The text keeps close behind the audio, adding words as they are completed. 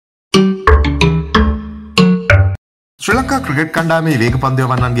ශ්‍රී Lanka cricket කණ්ඩායමේ වේග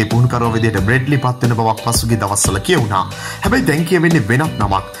පන්දුවන්නන්ගේ පුහුණුකරුවා විදියට බ්‍රෙඩ්ලි පත් වෙන බවක් පසුගිය දවස්වල කියුණා. හැබැයි දැන් කියවෙන්නේ වෙනත්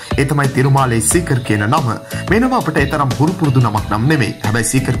නමක්. ඒ තමයි තිරුමාලේ සීකර් කියන නම. මේ නම අපිට ඒ තරම් පුරුදු නමක් නම් නෙමෙයි. හැබැයි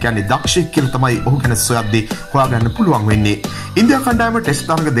සීකර් කියන්නේ දක්ෂයෙක් කියලා තමයි ඔහු ගැන සොයද්දී හොයාගන්න පුළුවන් වෙන්නේ. ඉන්දියා කණ්ඩායම ටෙස්ට්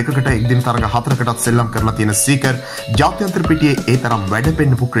තරඟ දෙකකට එක්දින තරඟ හතරකටත් සෙල්ලම් කරලා තියෙන සීකර් ජාත්‍යන්තර පිටියේ ඒ තරම් වැඩ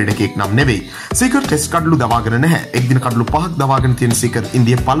පෙන්නපු ක්‍රීඩකයෙක් නම් නෙවෙයි. සීකර් ටෙස්ට් කඩලු දවාගෙන නැහැ. එක්දින කඩලු 5ක් දවාගෙන තියෙන සීකර්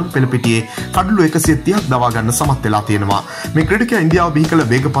ඉන්දියා පළමු පෙළ පිටියේ කඩලු 130ක් දවා ගන්න සමත් වෙලා තියෙනවා. මේ ක්‍රීඩකයා ඉන්දියාව බිහි කළ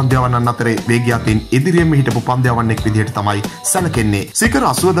වේග පන්දුවන්නන් අතරේ වේගය අතින් ඉදිරියෙන්ම හිටපු පන්දුවන්නෙක් විදිහට තමයි සැලකෙන්නේ. සීකර්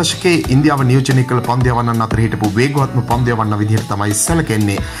 80 දශකයේ ඉන්දියාව නියෝජනය කළ පන්දුවන්නන් අතර හිටපු වේගවත්ම පන්දුවන්න විදිහට තමයි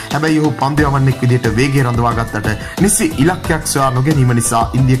සැලකෙන්නේ. හැබැයි ඔහු පන්දුවන්නෙක් විදිහට වේගය රඳවා ගත්තට නිසි ඉලක්කයක් සොයා නොගැනීම නිසා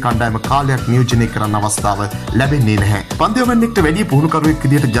ඉන්දිය කණ්ඩායම කාලයක් නියෝජනය කරන්න අවස්ථාව ලැබෙන්නේ නැහැ. පන්දුවන්නෙක්ට වැඩි පුහුණුකරුවෙක්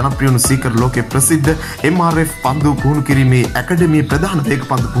විදිහට ජනප්‍රිය වුණු සීකර් ලෝකයේ ප්‍රසිද්ධ MRF පන්දු පුහුණු කිරීමේ ඇකඩමියේ ප්‍රධාන වේග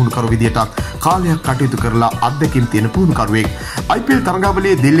පන්දු පුහුණුකරු විදිහටත් කාලයක් කටයුතු කරලා අත්දැකීම් තියෙන පුහුණුකරුවෙක්. IPL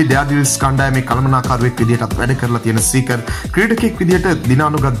තරඟාවලියේ දිල්ලි ඩෙයාර්ඩෙවිල්ස් කණ්ඩායමේ කළමනාකරුවෙක් විදිහටත් වැඩ කරලා තියෙන සීකර් ක්‍රීඩකයෙක් විදිහට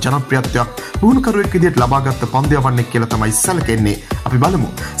දිනානුගත ජනප්‍රියත්වයක් පුහුණුකරුවෙක් විදිහට ලබාගත් පන්දුවන්නෙක් කියලා තමයි සැලකෙන්නේ. අපි බලමු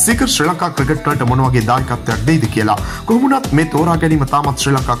සීකර් ශ්‍රී ලංකා ක්‍රිකට් වලට මොන වගේ දායකත්වයක් දෙයිද කියලා. කොහොම වුණත් මේ තෝරා ගැනීම තාමත්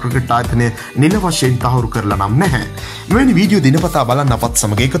ශ්‍රී ලංකා ක්‍රිකට් ආයතනය නිල වශයෙන් තහවුරු කරලා නම් නැහැ. මෙවැනි වීඩියෝ දිනපතා බලන්න අපත්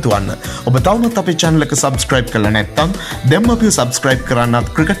සමග එකතු වෙන්න. ඔබ තවමත් අපේ channel එක subscribe කරලා නැත්නම් දැන්ම අපිව subscribe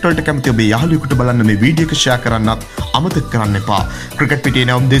කරන්නත් ක්‍රිකට් වලට කැමති ඔබේ යාළුවෙකුට බලන්න මේ වීඩියෝ එක share කරන්නත් අමතක කරන්න එපා. ක්‍රිකට් පිටියේ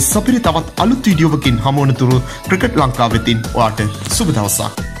නම් දෙස් සපිරි තවත් අලුත් වීඩියෝවකින් හමු වන තුරු ක්‍රිකට් ලංකාව වෙතින් ඔයාට සුබ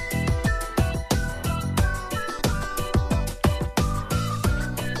දවසක්.